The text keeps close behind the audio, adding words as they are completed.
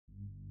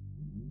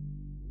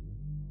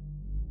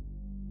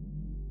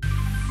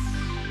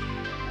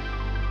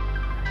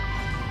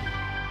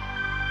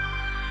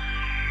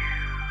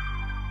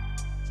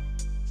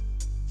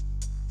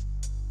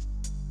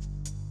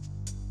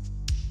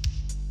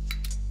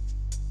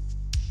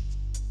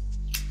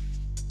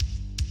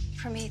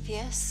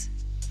Prometheus.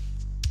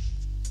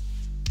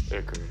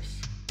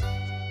 Icarus.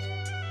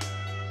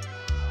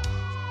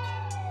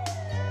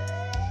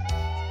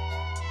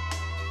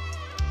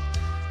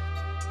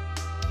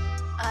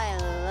 I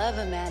love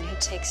a man who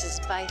takes his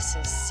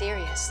vices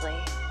seriously.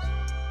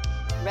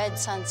 Red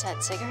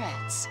Sunset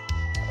cigarettes.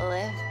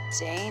 Live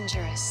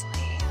dangerously.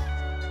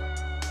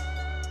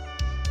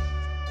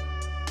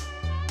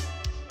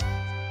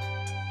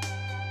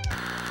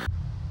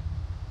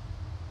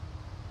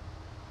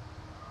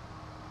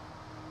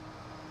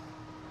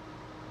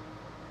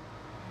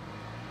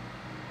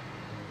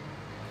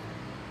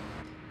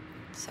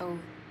 So,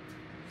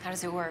 how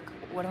does it work?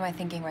 What am I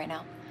thinking right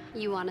now?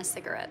 You want a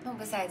cigarette. No,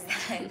 besides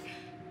that,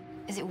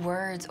 is it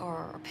words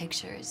or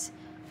pictures?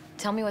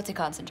 Tell me what to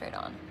concentrate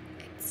on.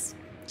 It's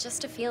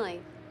just a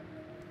feeling,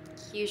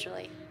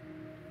 usually.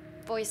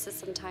 Voices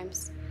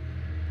sometimes.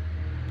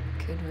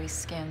 Could we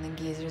scam the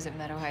geezers at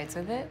Meadow Heights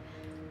with it?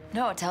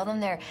 No, tell them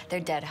their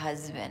dead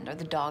husband or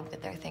the dog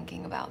that they're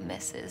thinking about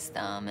misses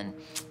them and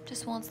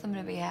just wants them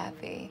to be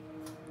happy.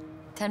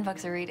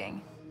 $10 a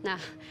reading. Nah,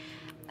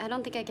 I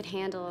don't think I could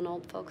handle an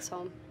old folks'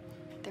 home.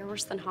 They're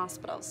worse than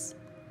hospitals.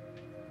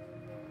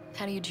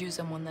 How do you choose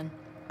someone then?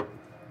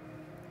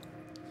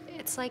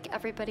 It's like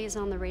everybody's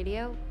on the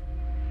radio,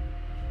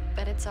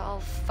 but it's all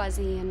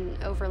fuzzy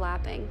and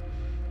overlapping.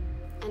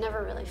 I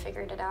never really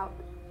figured it out.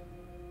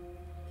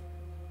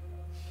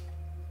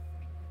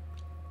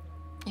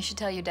 You should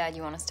tell your dad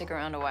you want to stick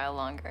around a while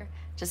longer,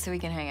 just so we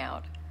can hang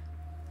out.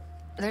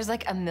 There's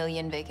like 1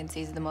 million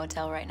vacancies at the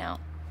motel right now.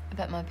 I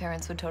bet my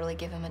parents would totally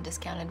give him a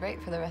discounted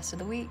rate for the rest of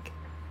the week.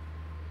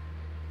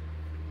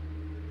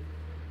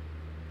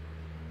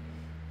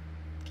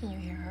 Can you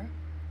hear her?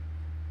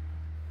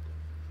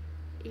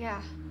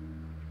 Yeah.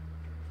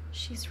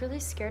 She's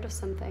really scared of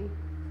something.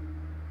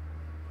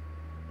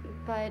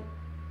 But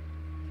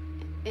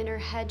in her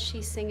head,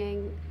 she's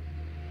singing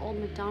Old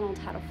MacDonald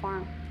Had a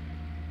Farm.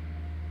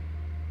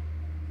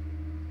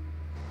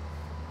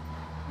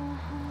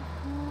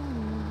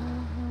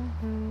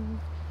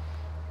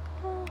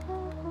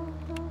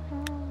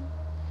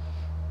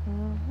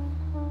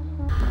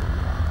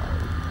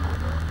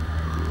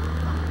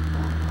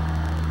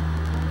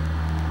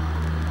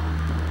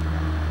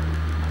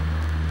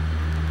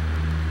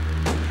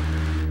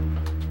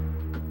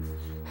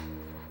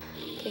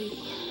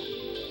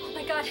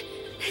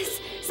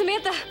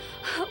 Samantha,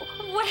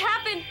 what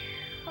happened?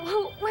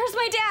 Where's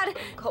my dad?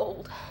 I'm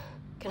cold.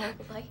 Can I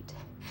have a light?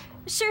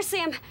 Sure,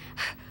 Sam.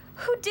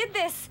 Who did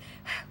this?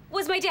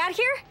 Was my dad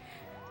here?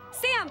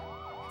 Sam!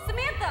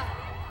 Samantha!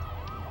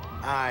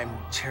 I'm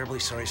terribly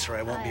sorry, sir.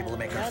 I won't be able to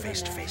make our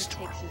face-to-face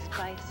tour.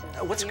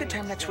 What's a good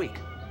time next week?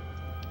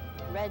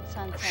 Red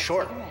Sunset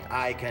Sure, cigarettes.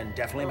 I can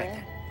definitely make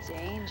that.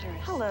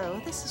 Dangerous.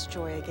 Hello, this is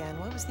Joy again.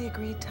 What was the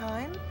agreed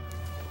time?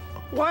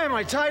 Why am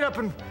I tied up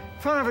in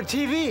front of a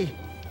TV?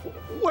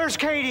 Where's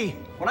Katie?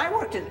 When I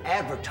worked in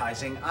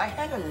advertising, I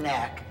had a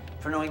knack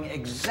for knowing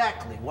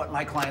exactly what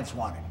my clients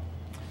wanted.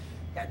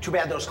 Yeah, too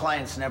bad those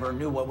clients never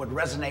knew what would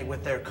resonate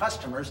with their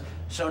customers,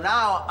 so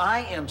now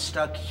I am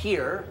stuck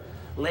here,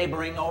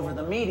 laboring over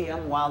the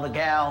medium while the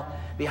gal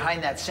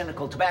behind that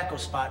cynical tobacco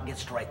spot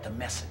gets to write the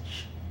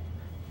message.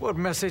 What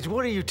message?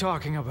 What are you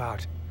talking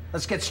about?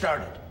 Let's get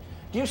started.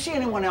 Do you see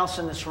anyone else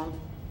in this room?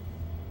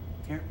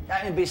 Here?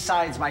 I mean,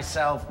 besides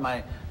myself,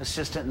 my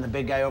assistant, and the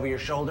big guy over your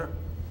shoulder?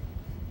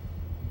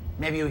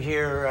 Maybe you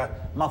hear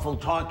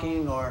muffled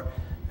talking, or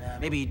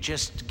maybe you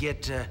just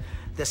get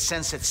the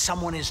sense that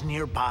someone is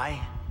nearby.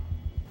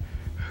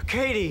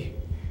 Katie!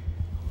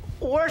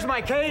 Where's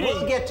my Katie?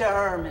 We'll get to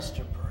her,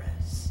 Mr.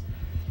 Perez.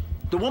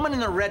 The woman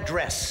in the red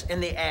dress in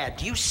the ad,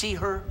 do you see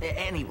her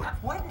anywhere?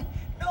 What?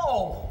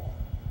 No!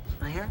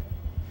 Not here?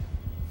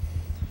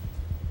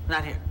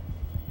 Not here.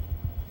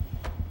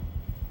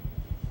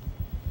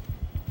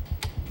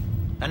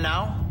 And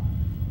now?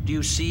 Do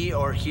you see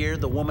or hear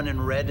the woman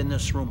in red in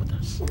this room with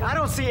us? I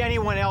don't see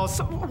anyone else.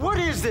 What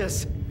is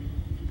this?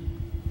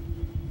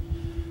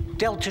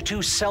 Delta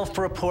 2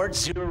 self-report,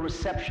 0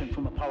 reception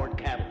from a powered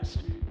catalyst,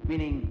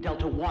 meaning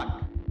Delta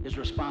 1 is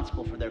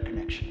responsible for their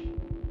connection.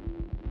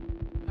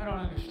 I don't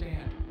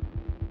understand.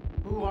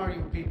 Who are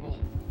you people?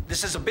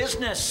 This is a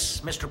business,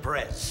 Mr.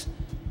 Perez.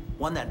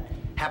 One that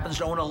happens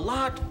to own a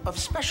lot of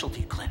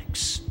specialty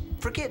clinics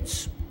for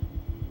kids,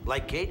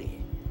 like Katie.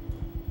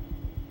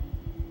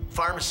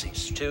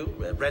 Pharmacies, too,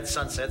 Red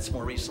Sunsets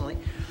more recently.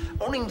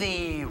 Owning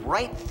the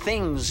right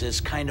things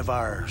is kind of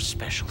our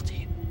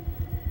specialty.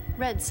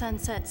 Red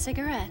Sunset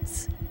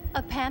cigarettes,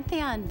 a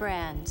Pantheon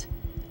brand,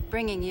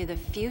 bringing you the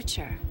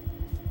future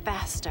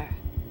faster.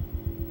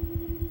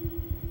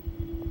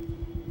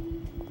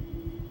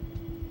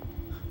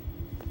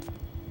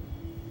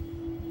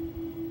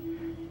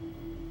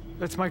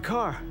 That's my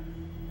car.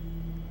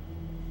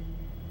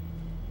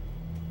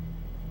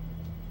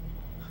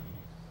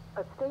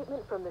 A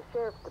statement from the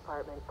Sheriff's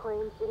Department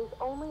claims it is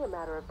only a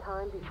matter of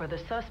time before the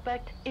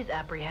suspect is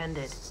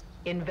apprehended.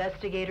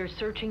 Investigators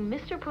searching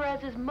Mr.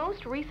 Perez's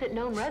most recent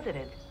known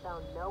residence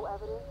found no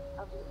evidence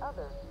of the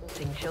other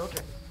missing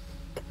children.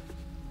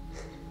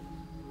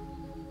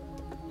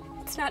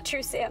 It's not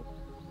true, Sam.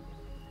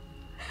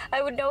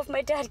 I would know if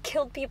my dad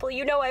killed people.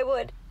 You know I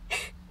would.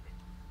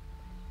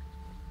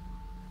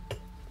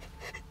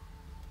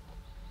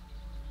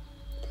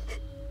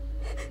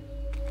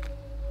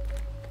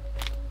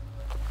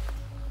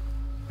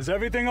 Is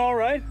everything all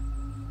right?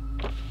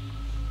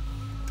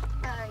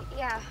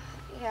 Yeah.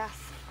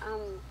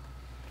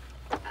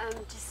 I'm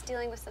just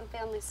dealing with some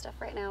family stuff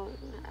right now.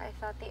 I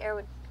thought the air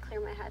would clear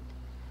my head.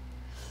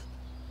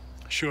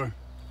 Sure.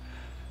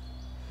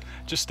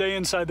 Just stay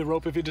inside the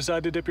rope if you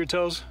decide to dip your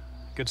toes.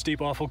 Gets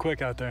deep awful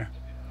quick out there.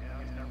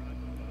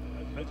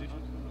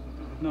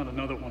 Not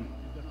another one.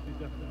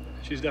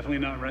 She's definitely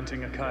not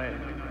renting a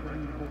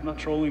kayak. Not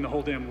trolling the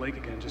whole damn lake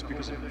again just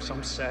because of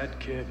some sad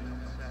kid.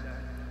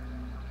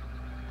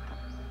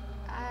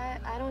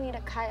 I don't need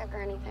a kayak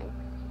or anything.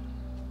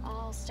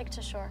 I'll stick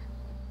to shore.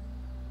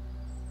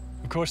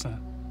 Of course not.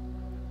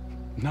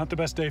 Not the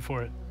best day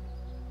for it.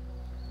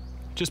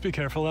 Just be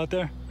careful out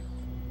there.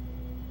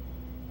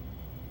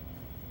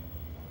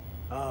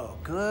 Oh,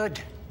 good.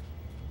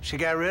 She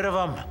got rid of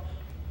him.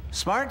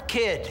 Smart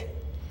kid.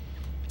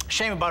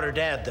 Shame about her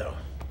dad, though.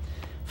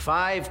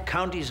 5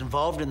 counties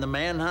involved in the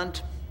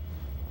manhunt.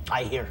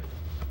 I hear.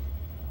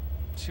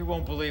 She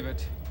won't believe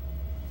it.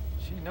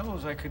 She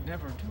knows I could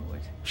never do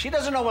it. She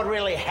doesn't know what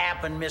really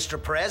happened,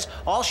 Mr. Perez.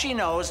 All she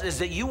knows is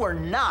that you were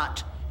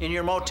not in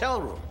your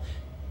motel room.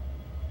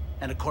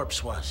 And a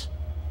corpse was.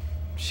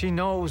 She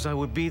knows I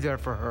would be there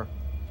for her.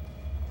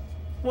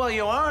 Well,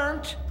 you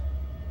aren't.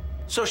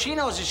 So she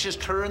knows it's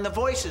just her and the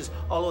voices.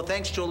 Although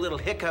thanks to a little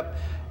hiccup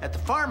at the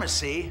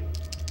pharmacy,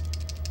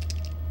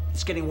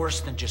 it's getting worse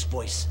than just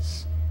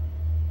voices.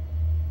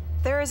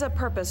 There is a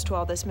purpose to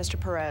all this, Mr.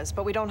 Perez,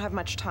 but we don't have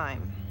much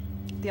time.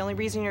 The only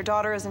reason your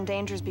daughter is in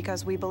danger is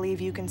because we believe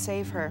you can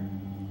save her.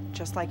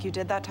 Just like you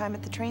did that time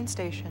at the train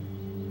station.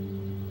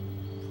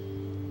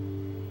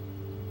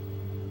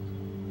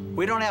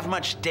 We don't have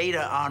much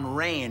data on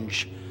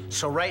range,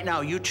 so right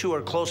now you two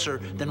are closer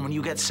than when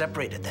you got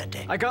separated that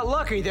day. I got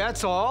lucky,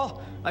 that's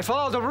all. I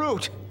followed the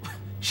route.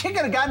 She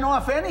could have gotten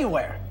off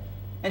anywhere.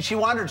 And she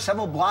wandered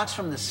several blocks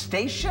from the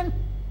station?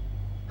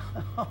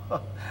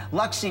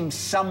 Luck seems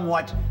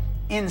somewhat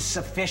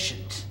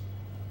insufficient.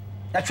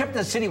 That trip to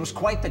the city was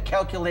quite the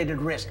calculated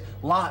risk.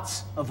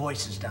 Lots of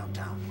voices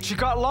downtown. She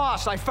got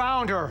lost. I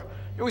found her.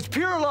 It was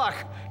pure luck.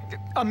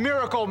 A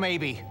miracle,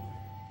 maybe.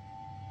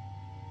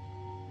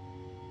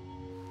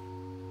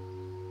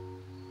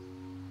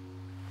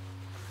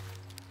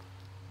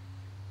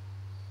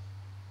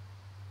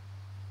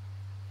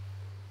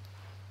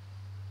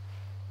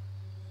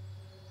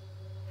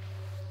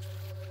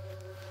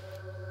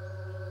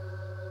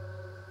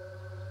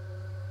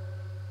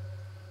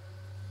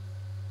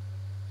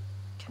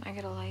 Can I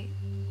get a light?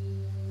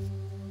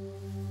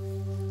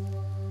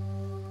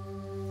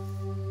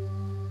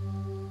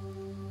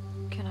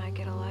 Can I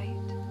get a light?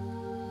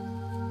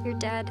 You're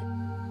dead,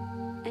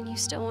 and you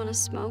still want to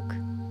smoke?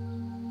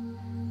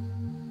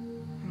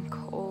 I'm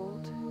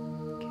cold,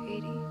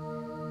 Katie.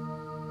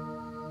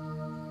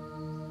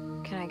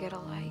 Can I get a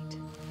light?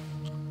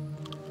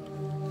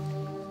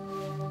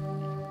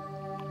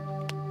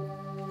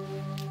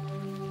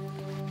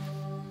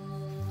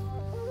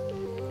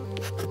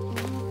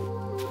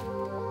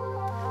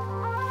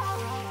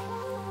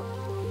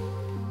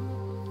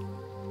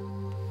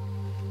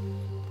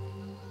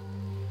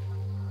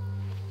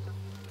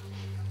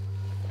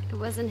 It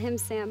wasn't him,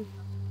 Sam.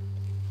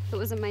 It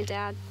wasn't my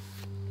dad.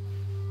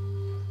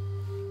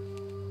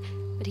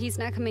 But he's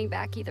not coming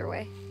back either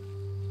way.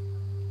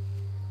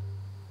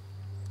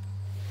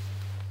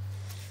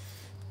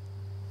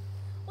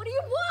 What do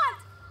you want?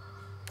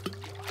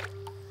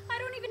 I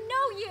don't even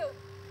know you.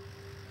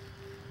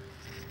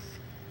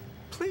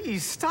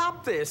 Please,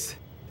 stop this.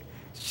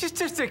 She's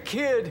just a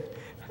kid.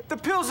 The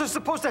pills are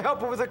supposed to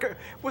help her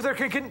with her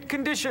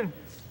condition.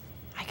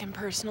 I can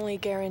personally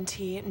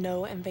guarantee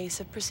no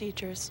invasive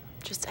procedures.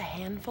 Just a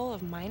handful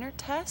of minor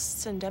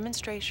tests and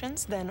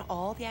demonstrations, then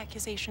all the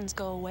accusations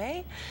go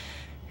away,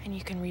 and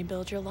you can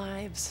rebuild your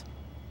lives.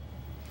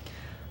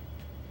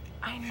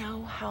 I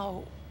know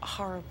how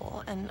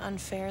horrible and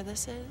unfair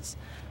this is,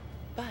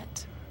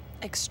 but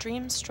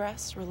extreme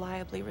stress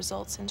reliably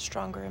results in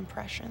stronger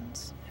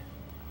impressions.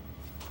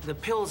 The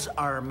pills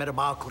are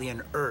metabolically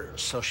inert,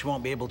 so she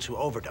won't be able to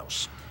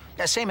overdose.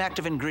 That same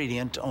active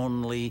ingredient,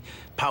 only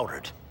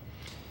powdered.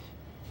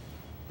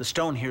 The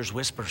stone hears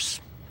whispers,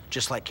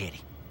 just like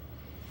Katie.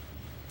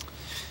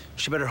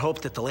 She better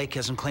hope that the lake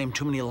hasn't claimed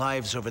too many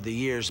lives over the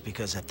years,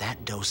 because at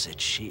that dosage,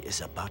 she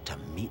is about to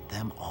meet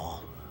them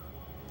all.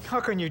 How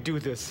can you do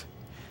this?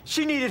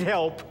 She needed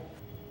help.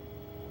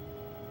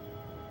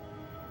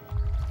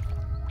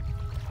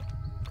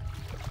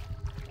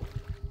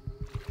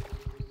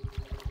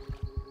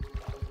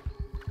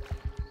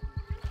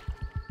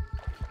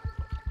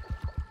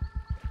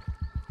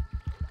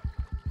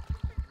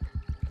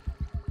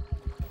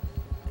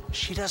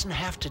 She doesn't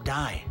have to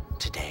die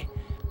today.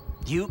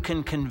 You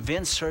can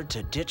convince her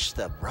to ditch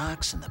the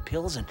rocks and the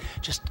pills and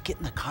just get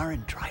in the car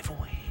and drive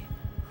away.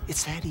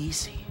 It's that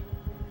easy.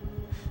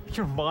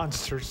 You're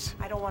monsters.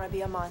 I don't want to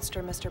be a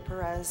monster, Mr.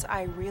 Perez.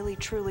 I really,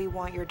 truly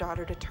want your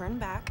daughter to turn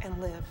back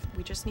and live.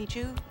 We just need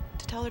you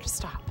to tell her to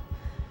stop.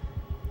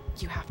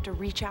 You have to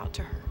reach out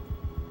to her.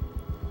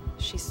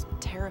 She's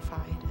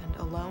terrified and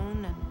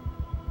alone, and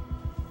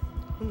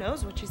who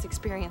knows what she's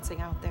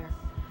experiencing out there.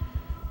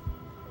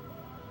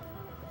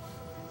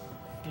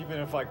 Even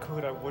if I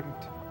could, I wouldn't.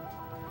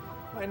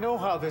 I know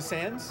how this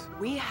ends.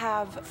 We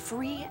have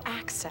free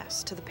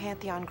access to the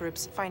Pantheon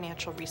Group's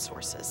financial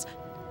resources.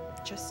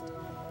 Just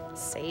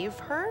save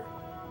her,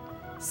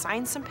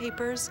 sign some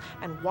papers,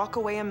 and walk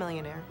away a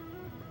millionaire.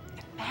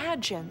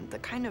 Imagine the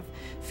kind of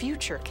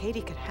future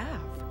Katie could have.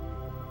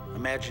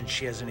 Imagine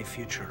she has any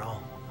future at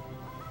all.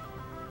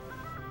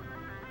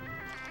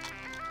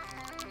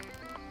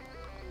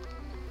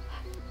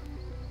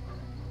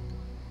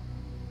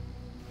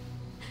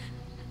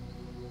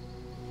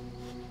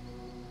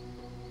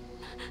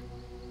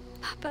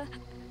 Papa.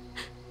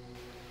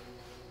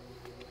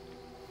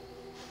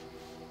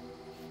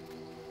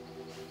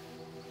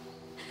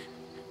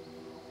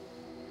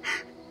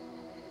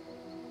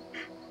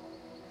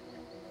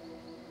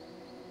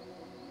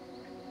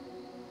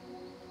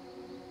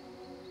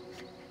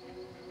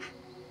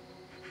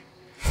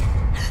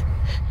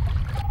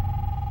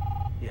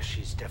 Yes,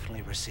 she's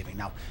definitely receiving.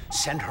 Now,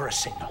 send her a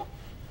signal.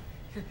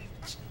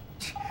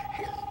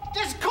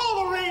 Just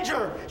call the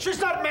ranger! She's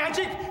not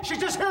magic! She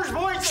just hears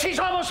voices! She's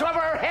almost over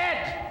her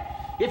head!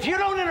 If you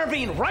don't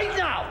intervene right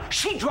now,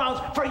 she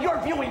drowns for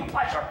your viewing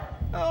pleasure!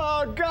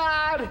 Oh,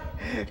 God!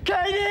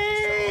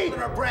 Katie! Hold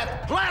her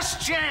breath.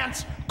 Last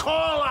chance!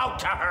 Call out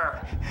to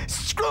her!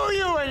 Screw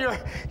you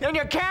and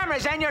your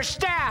cameras and your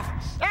staff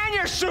and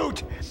your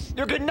suit!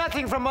 You'll get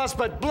nothing from us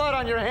but blood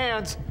on your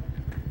hands.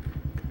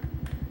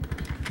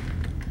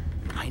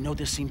 I know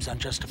this seems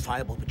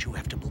unjustifiable, but you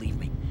have to believe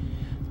me.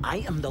 I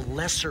am the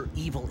lesser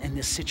evil in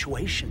this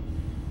situation.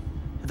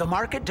 The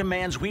market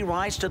demands we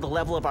rise to the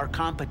level of our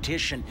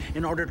competition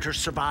in order to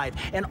survive,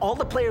 and all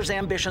the players'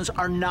 ambitions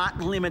are not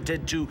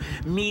limited to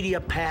media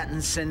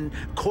patents and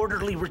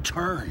quarterly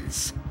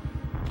returns.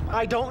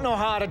 I don't know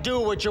how to do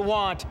what you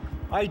want.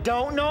 I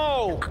don't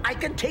know. I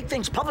can take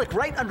things public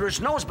right under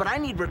his nose, but I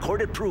need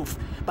recorded proof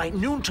by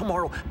noon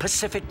tomorrow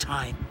Pacific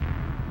time.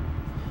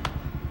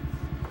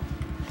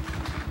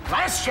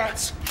 Last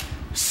chance.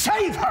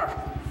 Save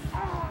her!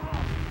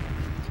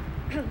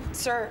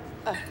 Sir,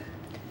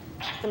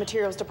 the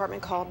materials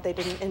department called. They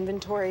did an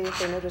inventory.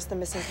 They noticed the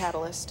missing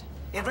catalyst.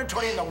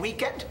 Inventory in the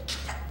weekend?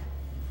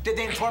 Did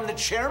they inform the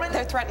chairman?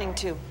 They're threatening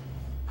to.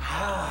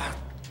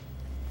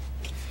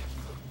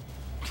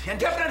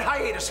 Indefinite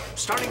hiatus,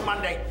 starting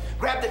Monday.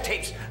 Grab the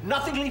tapes.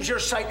 Nothing leaves your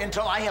sight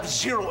until I have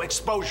zero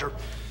exposure.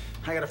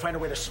 I gotta find a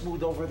way to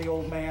smooth over the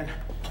old man.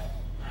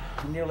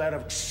 I'm nearly out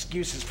of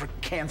excuses for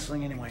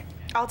canceling anyway.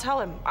 I'll tell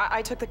him.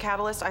 I took the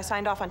catalyst. I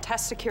signed off on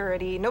test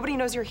security. Nobody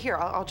knows you're here.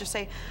 I'll just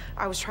say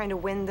I was trying to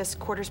win this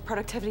quarter's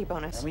productivity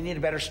bonus. We need a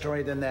better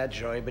story than that,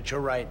 Joey, but you're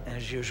right,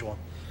 as usual.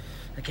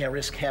 I can't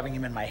risk having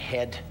him in my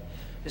head.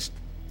 Just...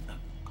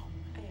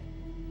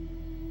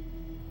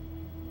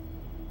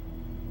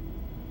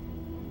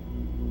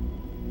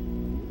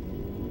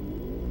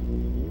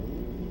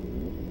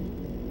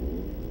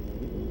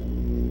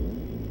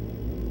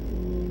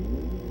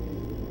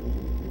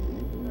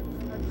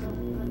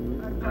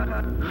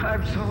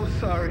 I'm so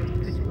sorry.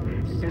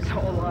 It's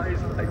all lies.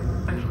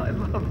 I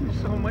love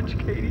you so much,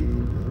 Katie.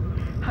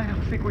 I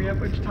don't think we have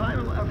much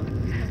time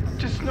left.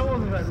 Just know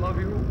that I love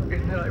you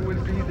and that I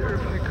would be there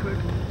if I could.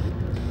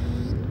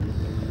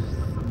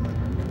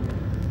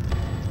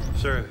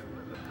 Sir,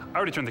 I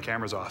already turned the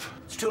cameras off.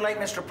 It's too late,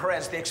 Mr.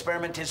 Perez. The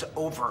experiment is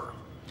over.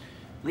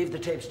 Leave the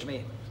tapes to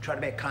me. Try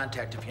to make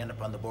contact if you end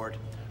up on the board.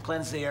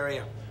 Cleanse the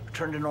area.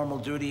 Return to normal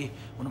duty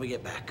when we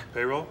get back.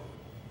 Payroll?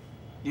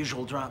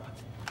 Usual drop.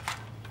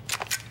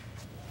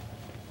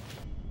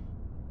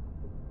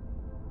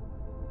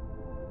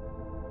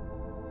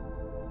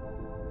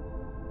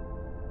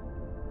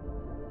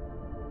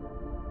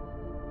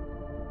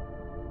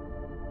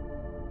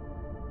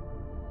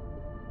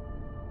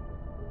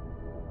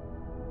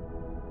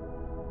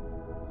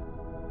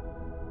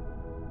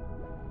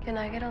 Can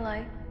I get a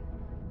light?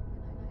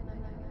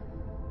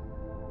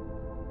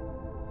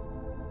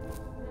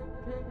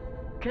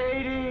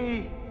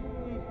 Katie!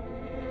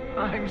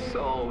 I'm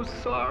so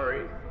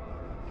sorry.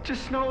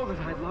 Just know that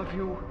I love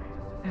you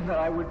and that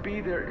I would be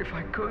there if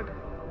I could.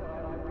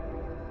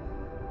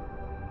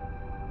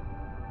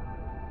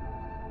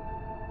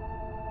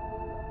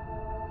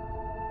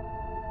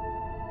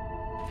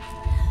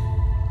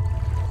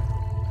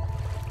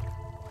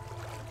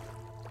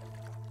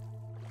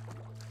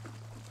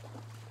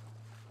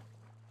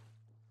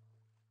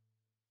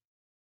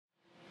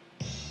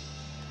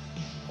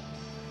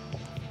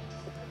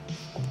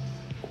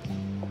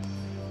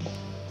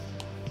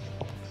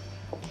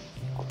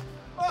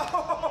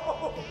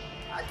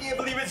 I can't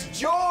believe it's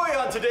Joy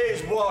on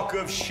today's walk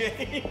of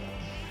shame.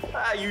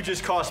 You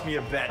just cost me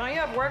a bet. Don't you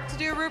have work to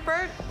do,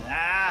 Rupert?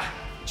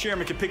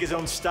 Chairman can pick his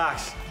own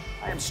stocks.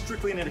 I am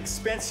strictly an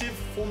expensive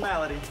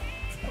formality.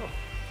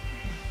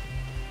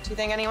 you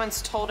think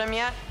anyone's told him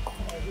yet?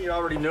 He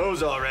already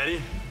knows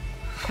already.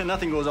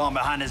 Nothing goes on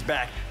behind his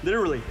back.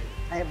 Literally.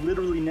 I have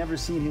literally never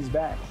seen his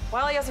back.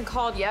 Well, he hasn't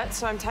called yet,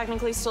 so I'm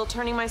technically still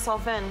turning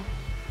myself in.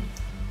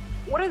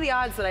 What are the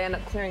odds that I end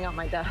up clearing out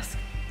my desk?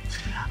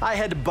 I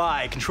had to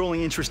buy a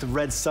controlling interest of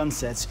Red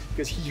Sunsets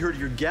because he heard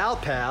your gal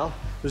pal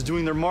was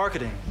doing their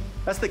marketing.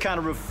 That's the kind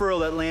of referral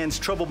that lands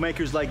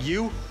troublemakers like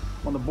you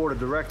on the board of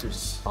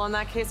directors. Well, in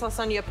that case, I'll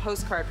send you a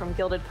postcard from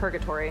Gilded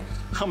Purgatory.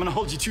 I'm gonna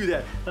hold you to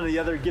that. None of the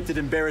other gifted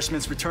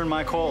embarrassments return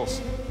my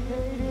calls.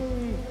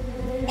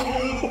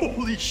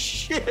 Holy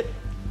shit!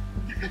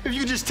 If you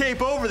could just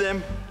tape over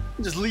them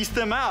and just lease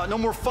them out, no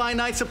more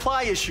finite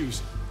supply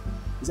issues.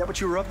 Is that what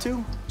you were up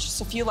to?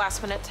 Just a few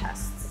last-minute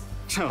tests.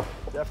 So,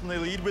 definitely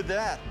lead with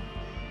that.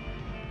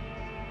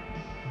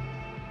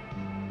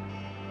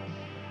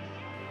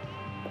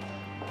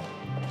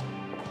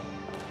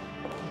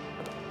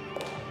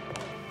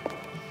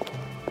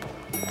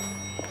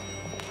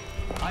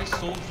 I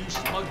sold you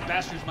smug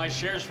bastards my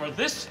shares for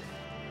this?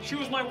 She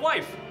was my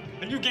wife,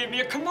 and you gave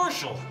me a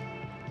commercial.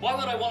 Why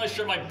would I want to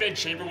share my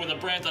bedchamber with a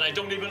brand that I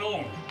don't even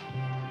own?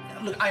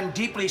 Look, I'm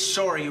deeply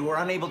sorry you were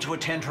unable to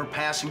attend her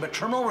passing, but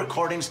terminal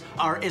recordings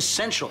are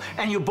essential,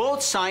 and you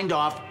both signed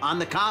off on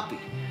the copy.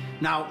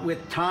 Now,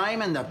 with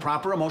time and the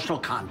proper emotional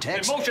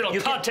context... Emotional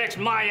context,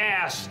 my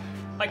ass!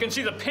 I can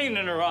see the pain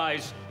in her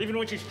eyes, even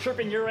when she's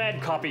chirping your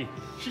ad copy.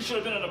 She should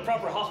have been in a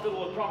proper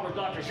hospital with proper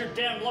doctors. You're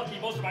damn lucky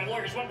most of my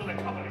lawyers went with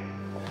the company.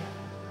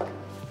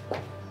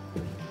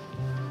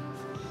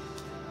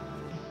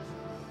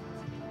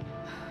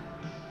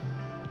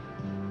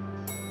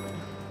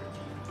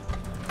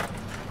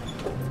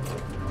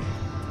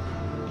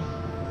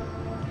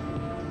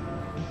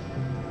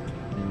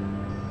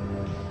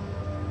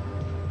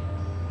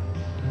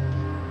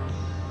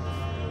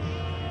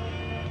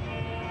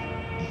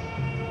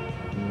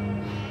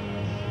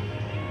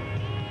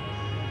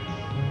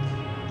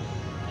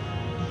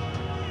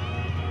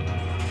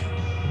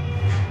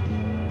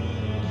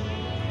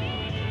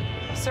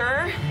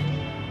 Sir?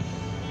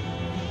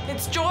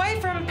 It's Joy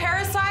from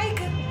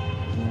Parapsych.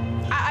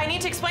 I need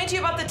to explain to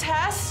you about the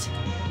test.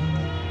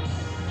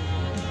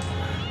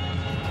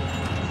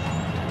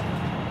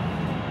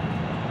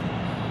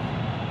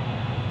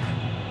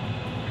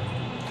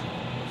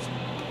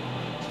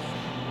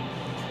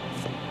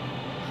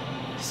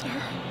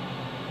 Sir?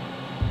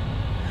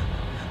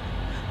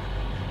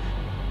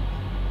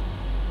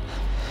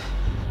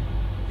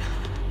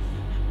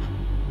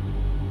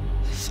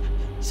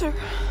 Sir?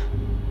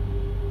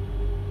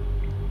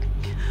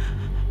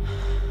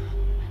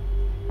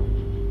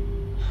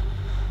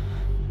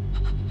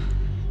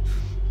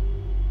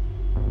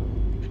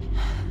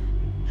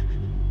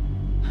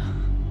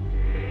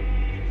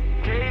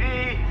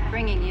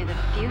 Bringing you the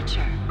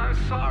future. I'm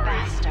sorry.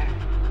 Faster.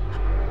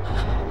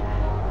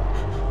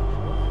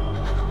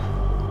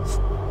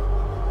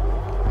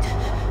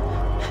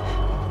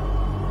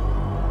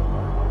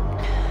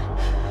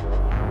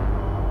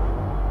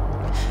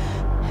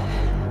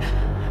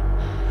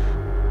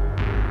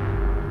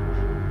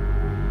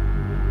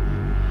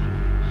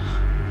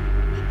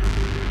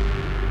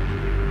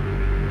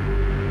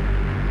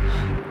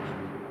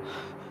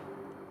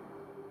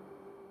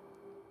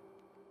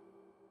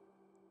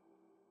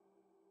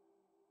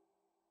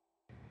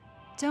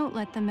 Don't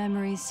let the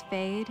memories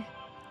fade.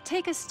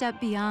 Take a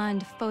step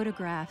beyond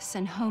photographs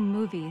and home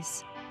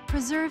movies.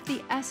 Preserve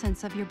the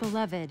essence of your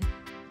beloved,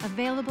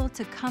 available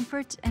to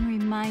comfort and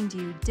remind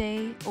you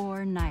day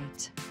or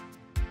night.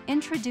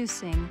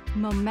 Introducing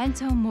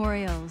Memento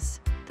Morials,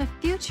 the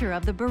future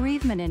of the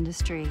bereavement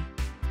industry.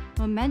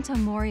 Memento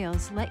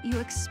Morials let you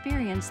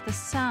experience the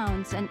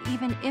sounds and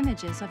even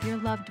images of your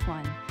loved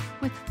one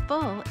with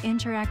full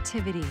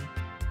interactivity.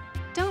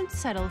 Don't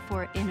settle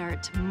for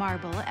inert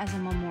marble as a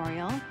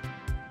memorial.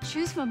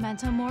 Choose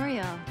Memento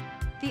Morial,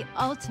 the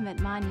ultimate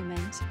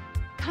monument.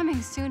 Coming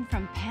soon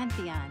from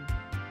Pantheon,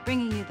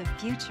 bringing you the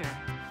future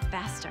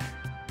faster.